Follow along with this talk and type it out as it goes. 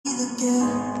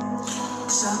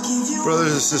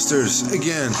Brothers and sisters,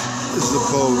 again, this is the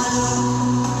Pope.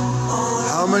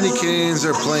 How many Canadians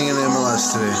are playing in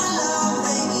MLS today?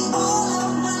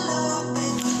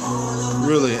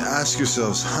 Really, ask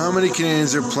yourselves, how many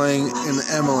Canadians are playing in the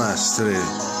MLS today?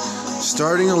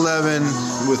 Starting 11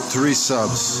 with 3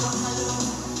 subs.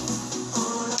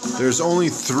 There's only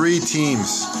 3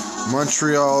 teams: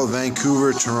 Montreal,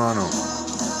 Vancouver, Toronto.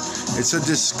 It's a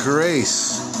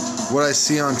disgrace what I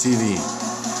see on TV.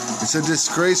 It's a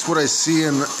disgrace what I see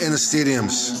in the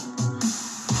stadiums.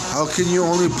 How can you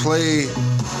only play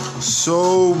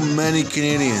so many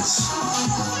Canadians?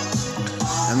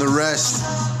 And the rest,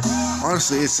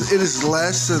 honestly, it is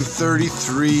less than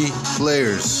 33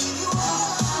 players.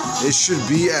 It should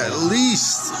be at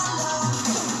least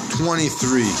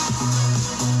 23.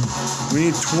 We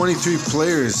need 23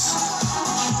 players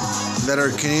that are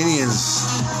Canadians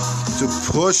to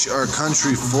push our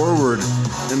country forward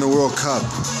in the World Cup.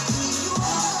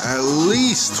 At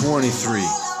least 23.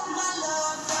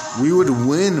 We would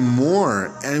win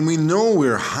more, and we know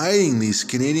we're hiding these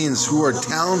Canadians who are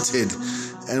talented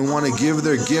and want to give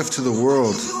their gift to the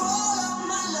world.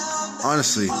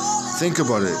 Honestly, think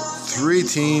about it. 3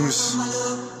 teams,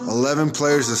 11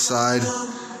 players aside,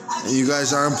 and you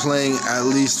guys aren't playing at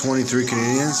least 23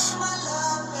 Canadians?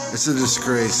 It's a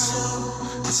disgrace.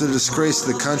 It's a disgrace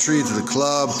to the country, to the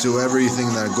club, to everything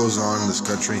that goes on in this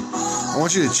country. I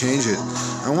want you to change it.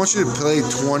 I want you to play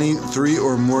 23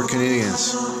 or more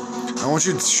Canadians. I want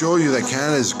you to show you that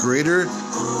Canada is greater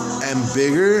and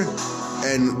bigger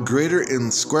and greater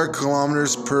in square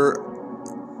kilometers per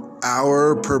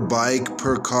hour, per bike,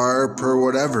 per car, per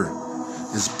whatever.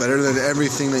 It's better than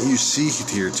everything that you see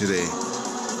here today.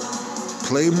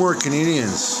 Play more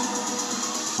Canadians.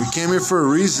 We came here for a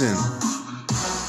reason.